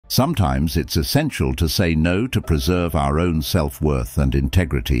Sometimes it's essential to say no to preserve our own self-worth and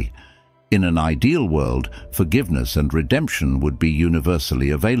integrity. In an ideal world, forgiveness and redemption would be universally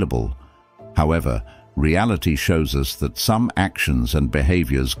available. However, reality shows us that some actions and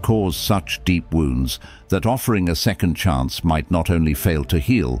behaviors cause such deep wounds that offering a second chance might not only fail to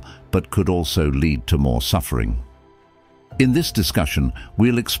heal, but could also lead to more suffering. In this discussion,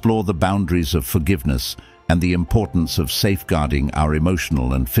 we'll explore the boundaries of forgiveness and the importance of safeguarding our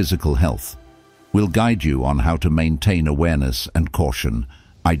emotional and physical health. We'll guide you on how to maintain awareness and caution,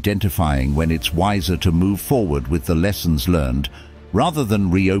 identifying when it's wiser to move forward with the lessons learned rather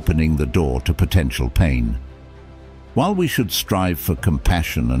than reopening the door to potential pain. While we should strive for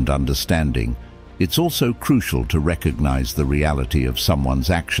compassion and understanding, it's also crucial to recognize the reality of someone's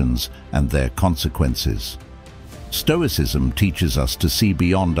actions and their consequences. Stoicism teaches us to see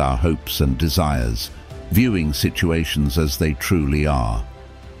beyond our hopes and desires, viewing situations as they truly are.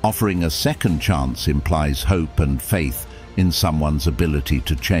 Offering a second chance implies hope and faith in someone's ability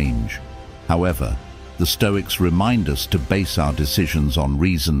to change. However, the Stoics remind us to base our decisions on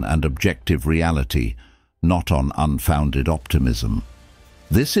reason and objective reality, not on unfounded optimism.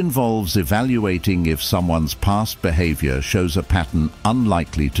 This involves evaluating if someone's past behavior shows a pattern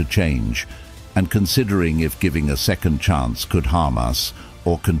unlikely to change, and considering if giving a second chance could harm us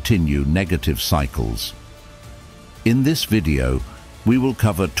or continue negative cycles. In this video, we will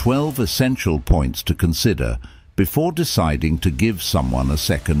cover 12 essential points to consider before deciding to give someone a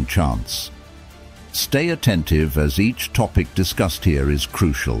second chance. Stay attentive as each topic discussed here is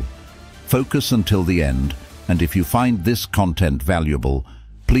crucial. Focus until the end, and if you find this content valuable,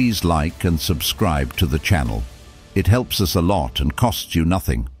 please like and subscribe to the channel. It helps us a lot and costs you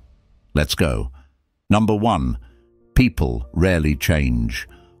nothing. Let's go. Number 1. People rarely change.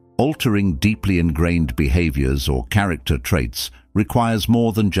 Altering deeply ingrained behaviors or character traits requires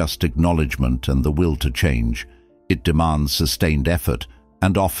more than just acknowledgement and the will to change. It demands sustained effort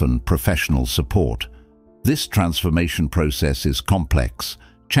and often professional support. This transformation process is complex,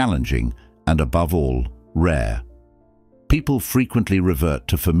 challenging, and above all, rare. People frequently revert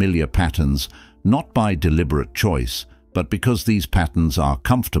to familiar patterns not by deliberate choice, but because these patterns are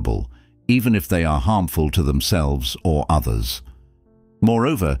comfortable, even if they are harmful to themselves or others.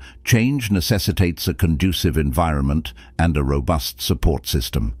 Moreover, change necessitates a conducive environment and a robust support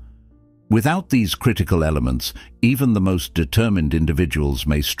system. Without these critical elements, even the most determined individuals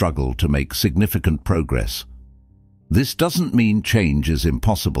may struggle to make significant progress. This doesn't mean change is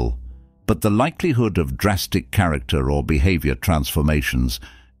impossible, but the likelihood of drastic character or behavior transformations,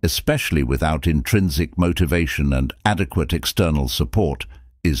 especially without intrinsic motivation and adequate external support,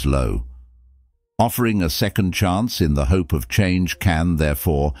 is low. Offering a second chance in the hope of change can,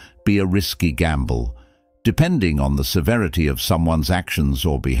 therefore, be a risky gamble. Depending on the severity of someone's actions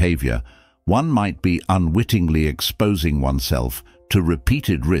or behavior, one might be unwittingly exposing oneself to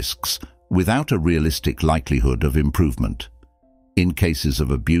repeated risks without a realistic likelihood of improvement. In cases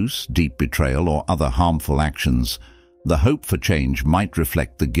of abuse, deep betrayal, or other harmful actions, the hope for change might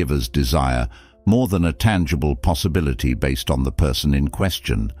reflect the giver's desire more than a tangible possibility based on the person in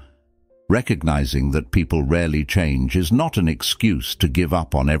question. Recognizing that people rarely change is not an excuse to give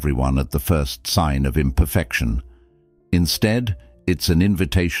up on everyone at the first sign of imperfection. Instead, it's an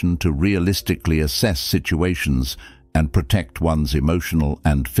invitation to realistically assess situations and protect one's emotional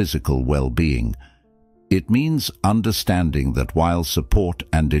and physical well-being. It means understanding that while support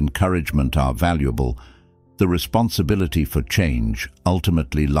and encouragement are valuable, the responsibility for change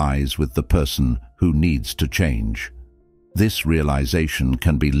ultimately lies with the person who needs to change. This realization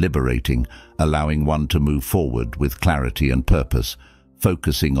can be liberating, allowing one to move forward with clarity and purpose,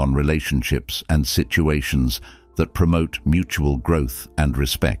 focusing on relationships and situations that promote mutual growth and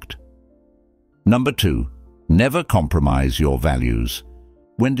respect. Number 2. Never compromise your values.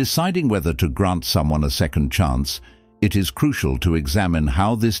 When deciding whether to grant someone a second chance, it is crucial to examine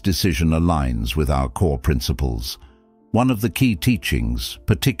how this decision aligns with our core principles. One of the key teachings,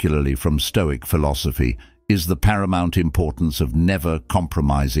 particularly from Stoic philosophy, is the paramount importance of never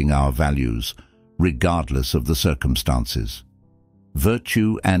compromising our values, regardless of the circumstances.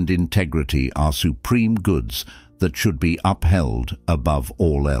 Virtue and integrity are supreme goods that should be upheld above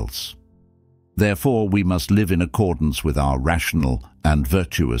all else. Therefore, we must live in accordance with our rational and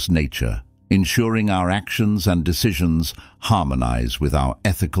virtuous nature, ensuring our actions and decisions harmonize with our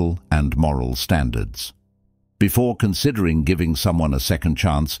ethical and moral standards. Before considering giving someone a second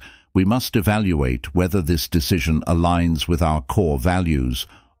chance, we must evaluate whether this decision aligns with our core values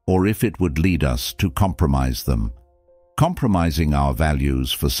or if it would lead us to compromise them. Compromising our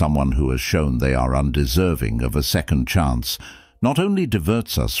values for someone who has shown they are undeserving of a second chance not only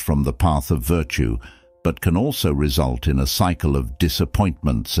diverts us from the path of virtue, but can also result in a cycle of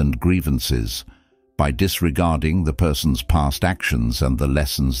disappointments and grievances. By disregarding the person's past actions and the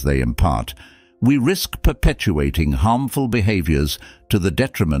lessons they impart, we risk perpetuating harmful behaviors to the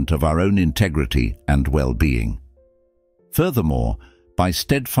detriment of our own integrity and well-being. Furthermore, by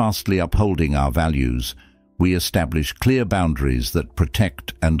steadfastly upholding our values, we establish clear boundaries that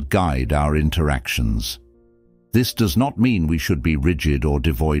protect and guide our interactions. This does not mean we should be rigid or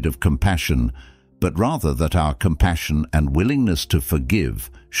devoid of compassion, but rather that our compassion and willingness to forgive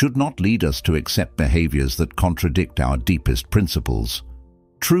should not lead us to accept behaviors that contradict our deepest principles.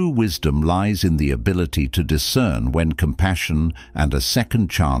 True wisdom lies in the ability to discern when compassion and a second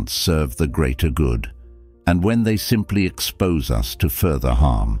chance serve the greater good, and when they simply expose us to further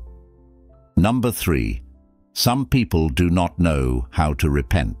harm. Number 3. Some people do not know how to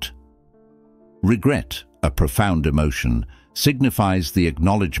repent. Regret, a profound emotion, signifies the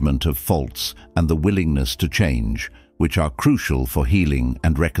acknowledgement of faults and the willingness to change, which are crucial for healing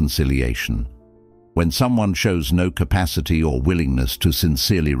and reconciliation. When someone shows no capacity or willingness to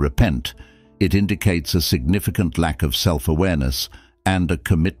sincerely repent, it indicates a significant lack of self-awareness and a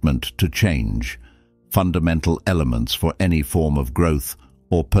commitment to change, fundamental elements for any form of growth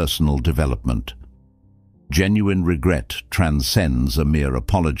or personal development. Genuine regret transcends a mere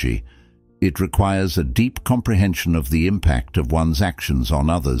apology. It requires a deep comprehension of the impact of one's actions on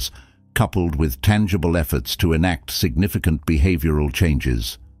others, coupled with tangible efforts to enact significant behavioral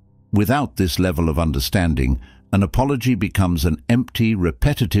changes. Without this level of understanding, an apology becomes an empty,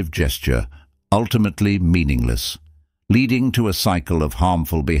 repetitive gesture, ultimately meaningless, leading to a cycle of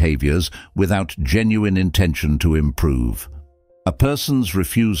harmful behaviors without genuine intention to improve. A person's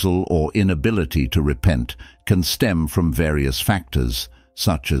refusal or inability to repent can stem from various factors,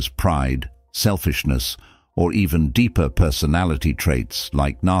 such as pride, selfishness, or even deeper personality traits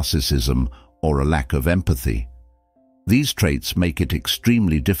like narcissism or a lack of empathy. These traits make it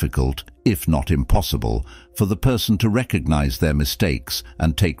extremely difficult, if not impossible, for the person to recognize their mistakes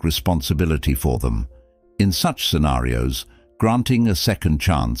and take responsibility for them. In such scenarios, granting a second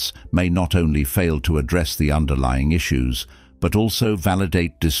chance may not only fail to address the underlying issues, but also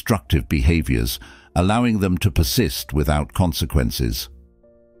validate destructive behaviors, allowing them to persist without consequences.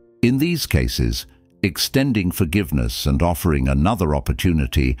 In these cases, extending forgiveness and offering another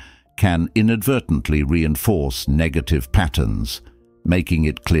opportunity can inadvertently reinforce negative patterns, making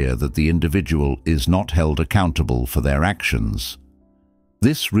it clear that the individual is not held accountable for their actions.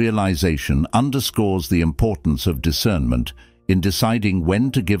 This realization underscores the importance of discernment in deciding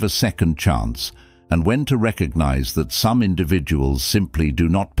when to give a second chance and when to recognize that some individuals simply do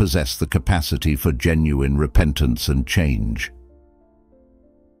not possess the capacity for genuine repentance and change.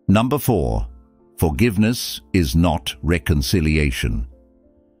 Number 4. Forgiveness is not reconciliation.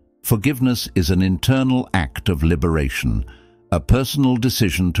 Forgiveness is an internal act of liberation, a personal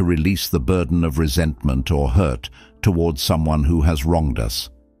decision to release the burden of resentment or hurt towards someone who has wronged us.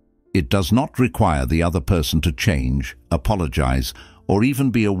 It does not require the other person to change, apologize, or even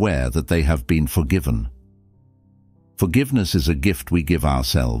be aware that they have been forgiven. Forgiveness is a gift we give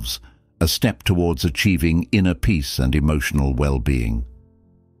ourselves, a step towards achieving inner peace and emotional well-being.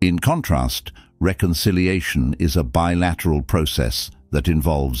 In contrast, reconciliation is a bilateral process that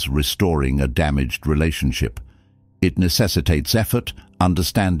involves restoring a damaged relationship. It necessitates effort,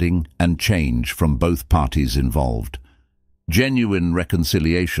 understanding, and change from both parties involved. Genuine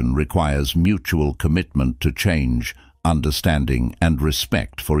reconciliation requires mutual commitment to change, understanding, and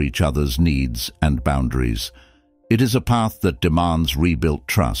respect for each other's needs and boundaries. It is a path that demands rebuilt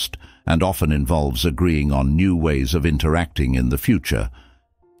trust and often involves agreeing on new ways of interacting in the future.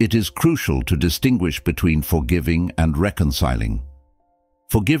 It is crucial to distinguish between forgiving and reconciling.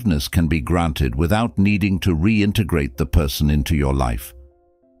 Forgiveness can be granted without needing to reintegrate the person into your life.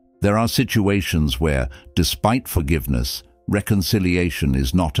 There are situations where, despite forgiveness, reconciliation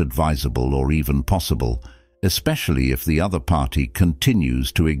is not advisable or even possible, especially if the other party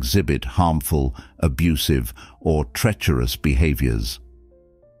continues to exhibit harmful, abusive, or treacherous behaviors.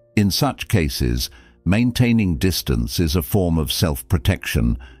 In such cases, maintaining distance is a form of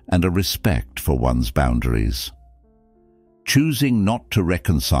self-protection and a respect for one's boundaries. Choosing not to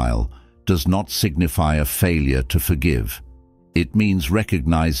reconcile does not signify a failure to forgive. It means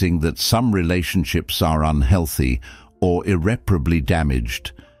recognizing that some relationships are unhealthy or irreparably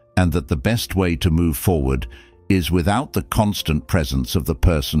damaged, and that the best way to move forward is without the constant presence of the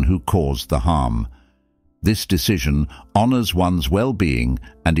person who caused the harm. This decision honors one's well-being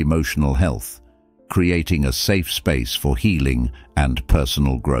and emotional health, creating a safe space for healing and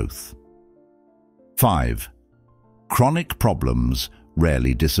personal growth. 5. Chronic problems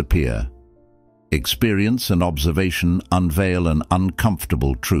rarely disappear. Experience and observation unveil an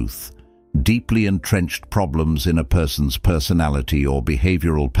uncomfortable truth. Deeply entrenched problems in a person's personality or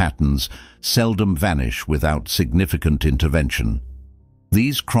behavioral patterns seldom vanish without significant intervention.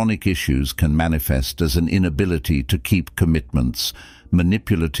 These chronic issues can manifest as an inability to keep commitments,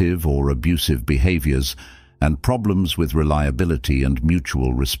 manipulative or abusive behaviors, and problems with reliability and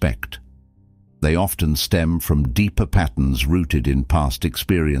mutual respect. They often stem from deeper patterns rooted in past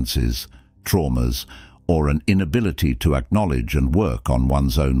experiences, traumas, or an inability to acknowledge and work on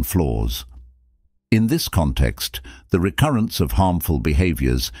one's own flaws. In this context, the recurrence of harmful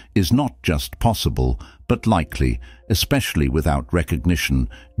behaviors is not just possible, but likely, especially without recognition,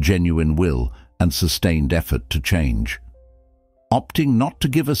 genuine will, and sustained effort to change. Opting not to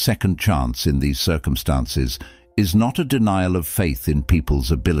give a second chance in these circumstances is not a denial of faith in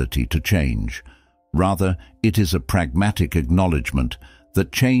people's ability to change. Rather, it is a pragmatic acknowledgement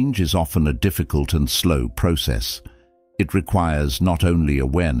that change is often a difficult and slow process. It requires not only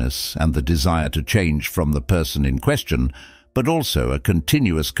awareness and the desire to change from the person in question, but also a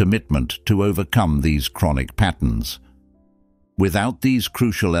continuous commitment to overcome these chronic patterns. Without these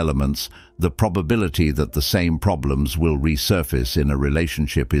crucial elements, the probability that the same problems will resurface in a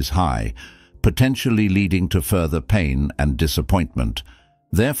relationship is high, potentially leading to further pain and disappointment.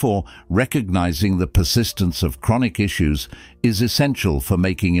 Therefore, recognizing the persistence of chronic issues is essential for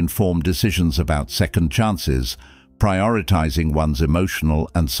making informed decisions about second chances, prioritizing one's emotional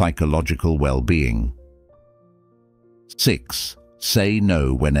and psychological well-being. 6. Say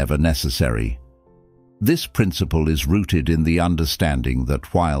no whenever necessary. This principle is rooted in the understanding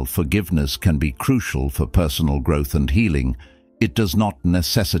that while forgiveness can be crucial for personal growth and healing, it does not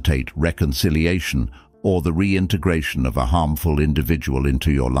necessitate reconciliation or the reintegration of a harmful individual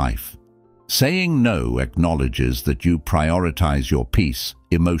into your life. Saying no acknowledges that you prioritize your peace,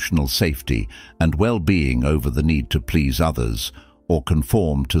 emotional safety, and well-being over the need to please others or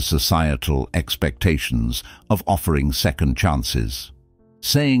conform to societal expectations of offering second chances.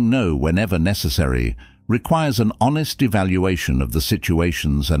 Saying no whenever necessary requires an honest evaluation of the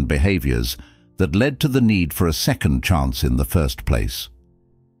situations and behaviors that led to the need for a second chance in the first place.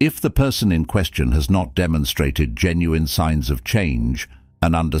 If the person in question has not demonstrated genuine signs of change,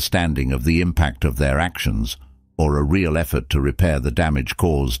 an understanding of the impact of their actions, or a real effort to repair the damage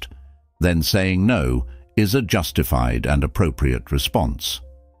caused, then saying no is a justified and appropriate response.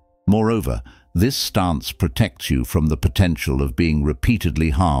 Moreover, this stance protects you from the potential of being repeatedly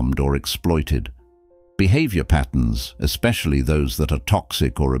harmed or exploited. Behavior patterns, especially those that are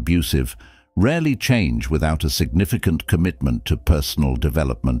toxic or abusive, rarely change without a significant commitment to personal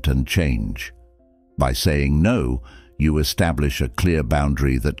development and change. By saying no, you establish a clear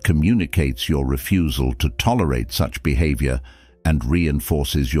boundary that communicates your refusal to tolerate such behavior and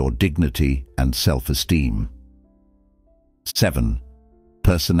reinforces your dignity and self-esteem. 7.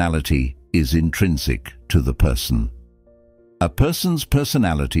 Personality is intrinsic to the person. A person's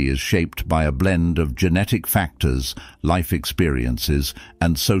personality is shaped by a blend of genetic factors, life experiences,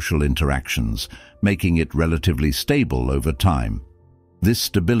 and social interactions, making it relatively stable over time. This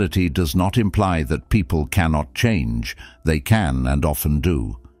stability does not imply that people cannot change. They can and often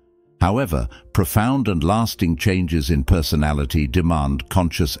do. However, profound and lasting changes in personality demand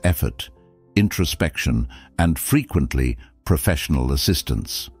conscious effort, introspection, and frequently professional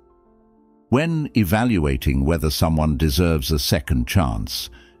assistance. When evaluating whether someone deserves a second chance,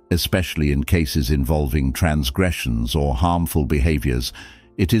 especially in cases involving transgressions or harmful behaviors,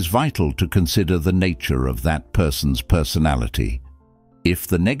 it is vital to consider the nature of that person's personality. If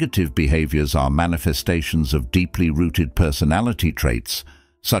the negative behaviors are manifestations of deeply rooted personality traits,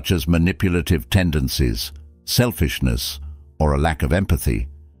 such as manipulative tendencies, selfishness, or a lack of empathy,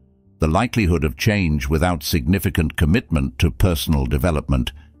 the likelihood of change without significant commitment to personal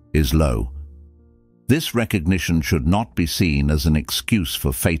development is low. This recognition should not be seen as an excuse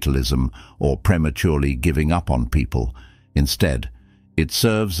for fatalism or prematurely giving up on people. Instead, it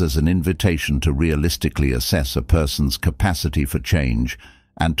serves as an invitation to realistically assess a person's capacity for change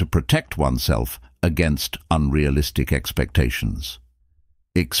and to protect oneself against unrealistic expectations.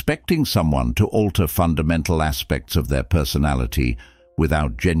 Expecting someone to alter fundamental aspects of their personality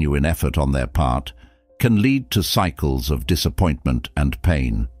without genuine effort on their part can lead to cycles of disappointment and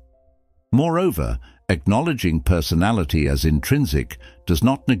pain. Moreover, acknowledging personality as intrinsic does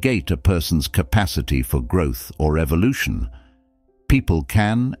not negate a person's capacity for growth or evolution. People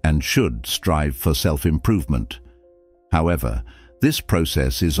can and should strive for self-improvement. However, this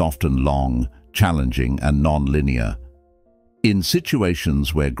process is often long, challenging, and non-linear. In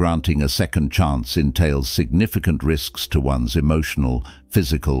situations where granting a second chance entails significant risks to one's emotional,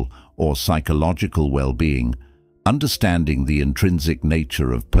 physical, or psychological well-being, understanding the intrinsic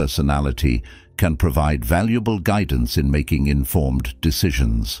nature of personality can provide valuable guidance in making informed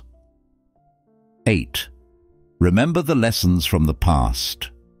decisions. 8. Remember the lessons from the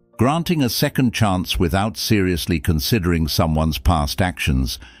past. Granting a second chance without seriously considering someone's past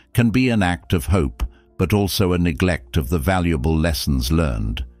actions can be an act of hope, but also a neglect of the valuable lessons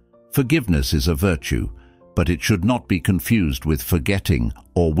learned. Forgiveness is a virtue, but it should not be confused with forgetting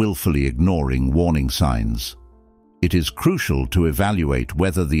or willfully ignoring warning signs. It is crucial to evaluate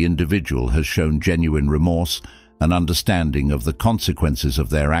whether the individual has shown genuine remorse, an understanding of the consequences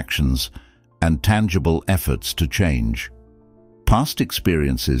of their actions, and tangible efforts to change. Past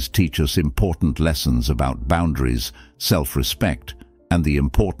experiences teach us important lessons about boundaries, self-respect, and the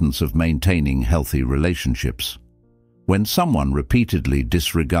importance of maintaining healthy relationships. When someone repeatedly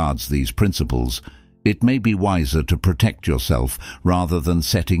disregards these principles, it may be wiser to protect yourself rather than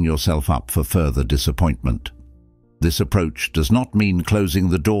setting yourself up for further disappointment. This approach does not mean closing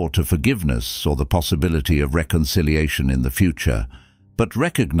the door to forgiveness or the possibility of reconciliation in the future, but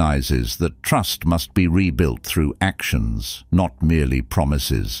recognizes that trust must be rebuilt through actions, not merely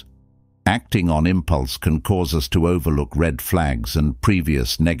promises. Acting on impulse can cause us to overlook red flags and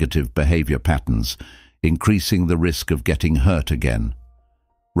previous negative behavior patterns, increasing the risk of getting hurt again.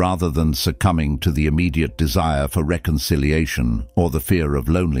 Rather than succumbing to the immediate desire for reconciliation or the fear of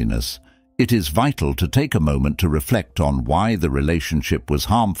loneliness, it is vital to take a moment to reflect on why the relationship was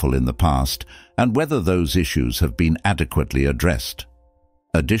harmful in the past and whether those issues have been adequately addressed.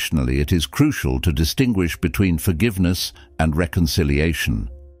 Additionally, it is crucial to distinguish between forgiveness and reconciliation.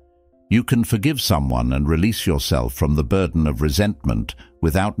 You can forgive someone and release yourself from the burden of resentment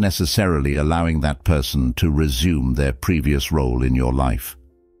without necessarily allowing that person to resume their previous role in your life.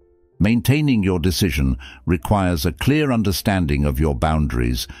 Maintaining your decision requires a clear understanding of your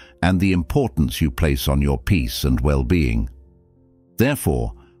boundaries and the importance you place on your peace and well-being.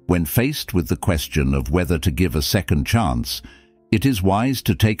 Therefore, when faced with the question of whether to give a second chance, it is wise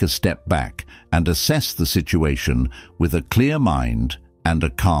to take a step back and assess the situation with a clear mind and a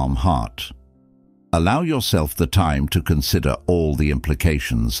calm heart. Allow yourself the time to consider all the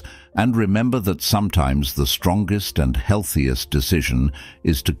implications and remember that sometimes the strongest and healthiest decision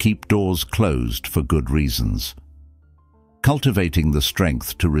is to keep doors closed for good reasons. Cultivating the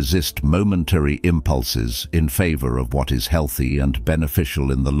strength to resist momentary impulses in favor of what is healthy and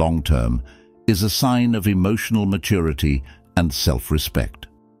beneficial in the long term is a sign of emotional maturity and self-respect.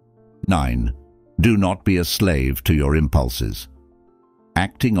 9. Do not be a slave to your impulses.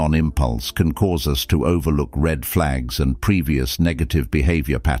 Acting on impulse can cause us to overlook red flags and previous negative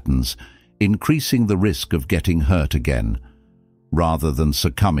behavior patterns, increasing the risk of getting hurt again. Rather than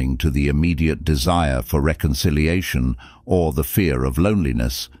succumbing to the immediate desire for reconciliation or the fear of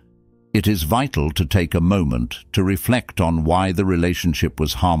loneliness, it is vital to take a moment to reflect on why the relationship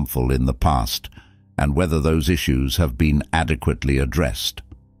was harmful in the past and whether those issues have been adequately addressed.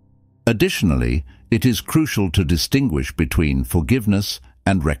 Additionally, it is crucial to distinguish between forgiveness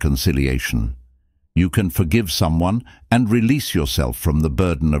and reconciliation. You can forgive someone and release yourself from the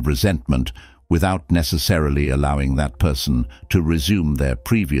burden of resentment without necessarily allowing that person to resume their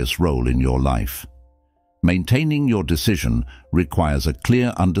previous role in your life. Maintaining your decision requires a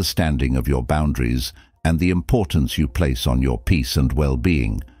clear understanding of your boundaries and the importance you place on your peace and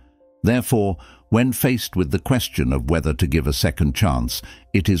well-being. Therefore, when faced with the question of whether to give a second chance,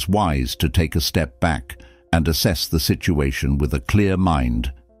 it is wise to take a step back and assess the situation with a clear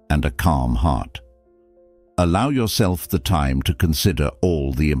mind and a calm heart. Allow yourself the time to consider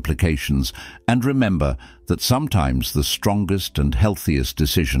all the implications and remember that sometimes the strongest and healthiest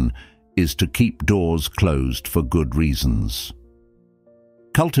decision is to keep doors closed for good reasons.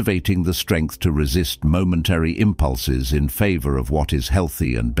 Cultivating the strength to resist momentary impulses in favor of what is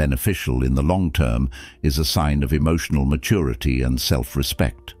healthy and beneficial in the long term is a sign of emotional maturity and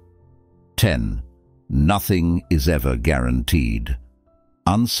self-respect. 10. Nothing is ever guaranteed.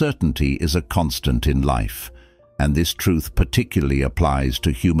 Uncertainty is a constant in life, and this truth particularly applies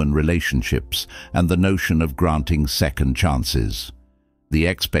to human relationships and the notion of granting second chances. The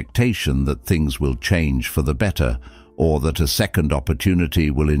expectation that things will change for the better or that a second opportunity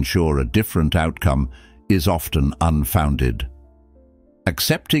will ensure a different outcome is often unfounded.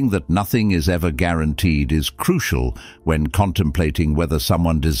 Accepting that nothing is ever guaranteed is crucial when contemplating whether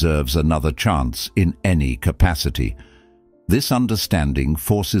someone deserves another chance in any capacity. This understanding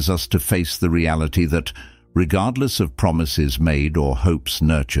forces us to face the reality that, regardless of promises made or hopes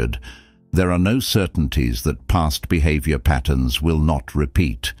nurtured, There are no certainties that past behavior patterns will not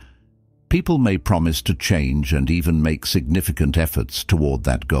repeat. People may promise to change and even make significant efforts toward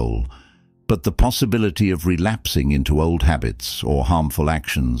that goal, but the possibility of relapsing into old habits or harmful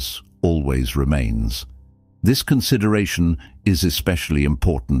actions always remains. This consideration is especially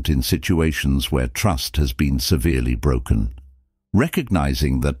important in situations where trust has been severely broken.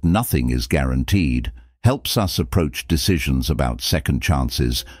 Recognizing that nothing is guaranteed helps us approach decisions about second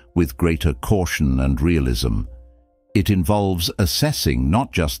chances with greater caution and realism. It involves assessing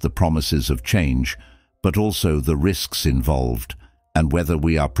not just the promises of change, but also the risks involved and whether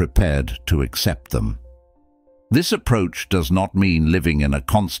we are prepared to accept them. This approach does not mean living in a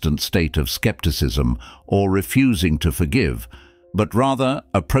constant state of skepticism or refusing to forgive, but rather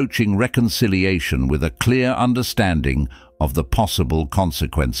approaching reconciliation with a clear understanding of the possible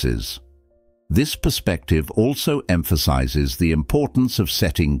consequences. This perspective also emphasizes the importance of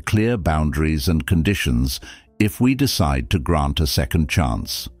setting clear boundaries and conditions if we decide to grant a second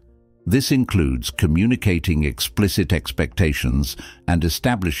chance. This includes communicating explicit expectations and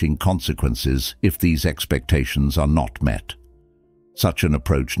establishing consequences if these expectations are not met. Such an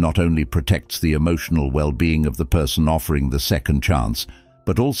approach not only protects the emotional well-being of the person offering the second chance,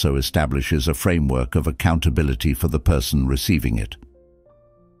 but also establishes a framework of accountability for the person receiving it.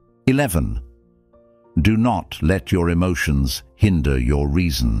 11. Do not let your emotions hinder your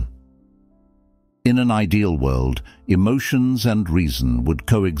reason. In an ideal world, emotions and reason would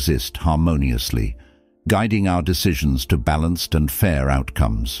coexist harmoniously, guiding our decisions to balanced and fair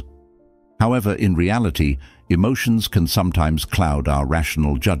outcomes. However, in reality, emotions can sometimes cloud our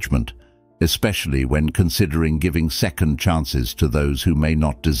rational judgment, especially when considering giving second chances to those who may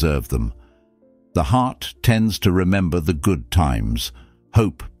not deserve them. The heart tends to remember the good times,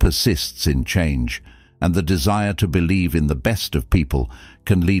 hope persists in change, and the desire to believe in the best of people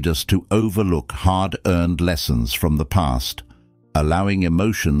can lead us to overlook hard-earned lessons from the past. Allowing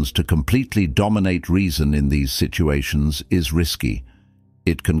emotions to completely dominate reason in these situations is risky.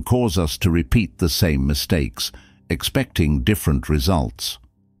 It can cause us to repeat the same mistakes, expecting different results.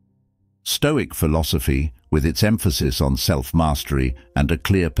 Stoic philosophy, with its emphasis on self-mastery and a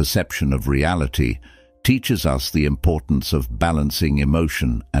clear perception of reality, teaches us the importance of balancing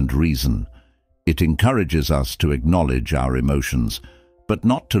emotion and reason. It encourages us to acknowledge our emotions, but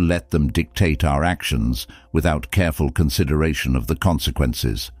not to let them dictate our actions without careful consideration of the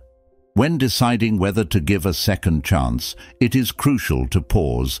consequences. When deciding whether to give a second chance, it is crucial to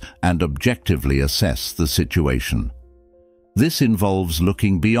pause and objectively assess the situation. This involves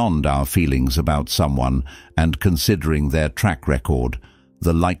looking beyond our feelings about someone and considering their track record,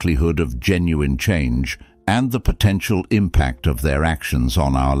 the likelihood of genuine change, and the potential impact of their actions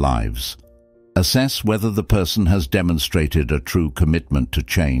on our lives. Assess whether the person has demonstrated a true commitment to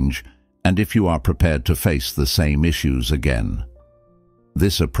change and if you are prepared to face the same issues again.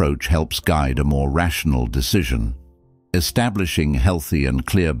 This approach helps guide a more rational decision. Establishing healthy and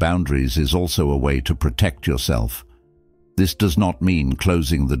clear boundaries is also a way to protect yourself. This does not mean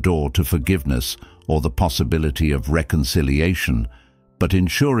closing the door to forgiveness or the possibility of reconciliation, but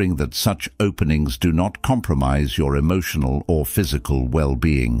ensuring that such openings do not compromise your emotional or physical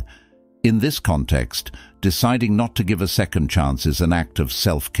well-being. In this context, deciding not to give a second chance is an act of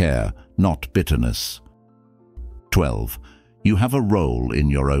self-care, not bitterness. 12. You have a role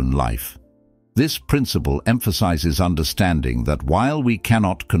in your own life. This principle emphasizes understanding that while we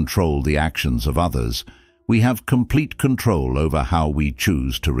cannot control the actions of others, we have complete control over how we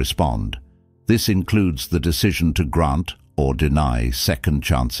choose to respond. This includes the decision to grant or deny second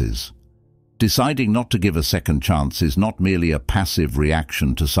chances. Deciding not to give a second chance is not merely a passive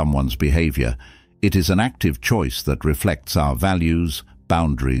reaction to someone's behavior. It is an active choice that reflects our values,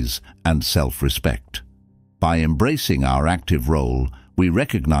 boundaries, and self-respect. By embracing our active role, we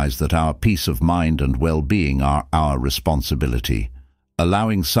recognize that our peace of mind and well-being are our responsibility.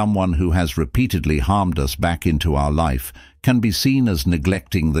 Allowing someone who has repeatedly harmed us back into our life can be seen as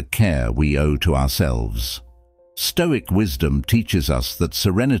neglecting the care we owe to ourselves. Stoic wisdom teaches us that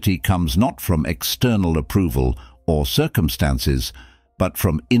serenity comes not from external approval or circumstances, but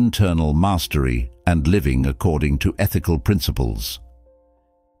from internal mastery and living according to ethical principles.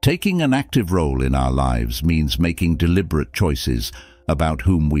 Taking an active role in our lives means making deliberate choices about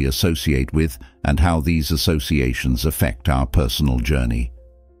whom we associate with and how these associations affect our personal journey.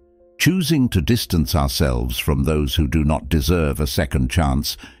 Choosing to distance ourselves from those who do not deserve a second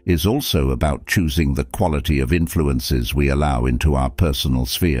chance is also about choosing the quality of influences we allow into our personal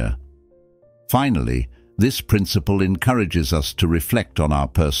sphere. Finally, this principle encourages us to reflect on our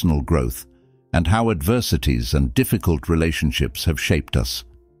personal growth and how adversities and difficult relationships have shaped us.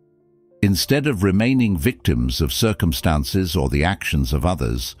 Instead of remaining victims of circumstances or the actions of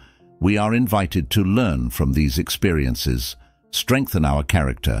others, we are invited to learn from these experiences, strengthen our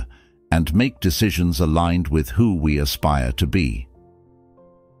character, and make decisions aligned with who we aspire to be.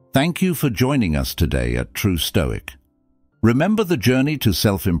 Thank you for joining us today at True Stoic. Remember, the journey to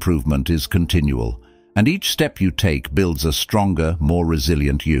self-improvement is continual, and each step you take builds a stronger, more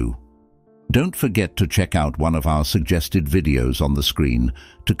resilient you. Don't forget to check out one of our suggested videos on the screen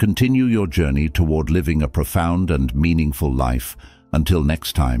to continue your journey toward living a profound and meaningful life. Until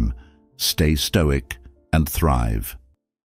next time, stay stoic and thrive.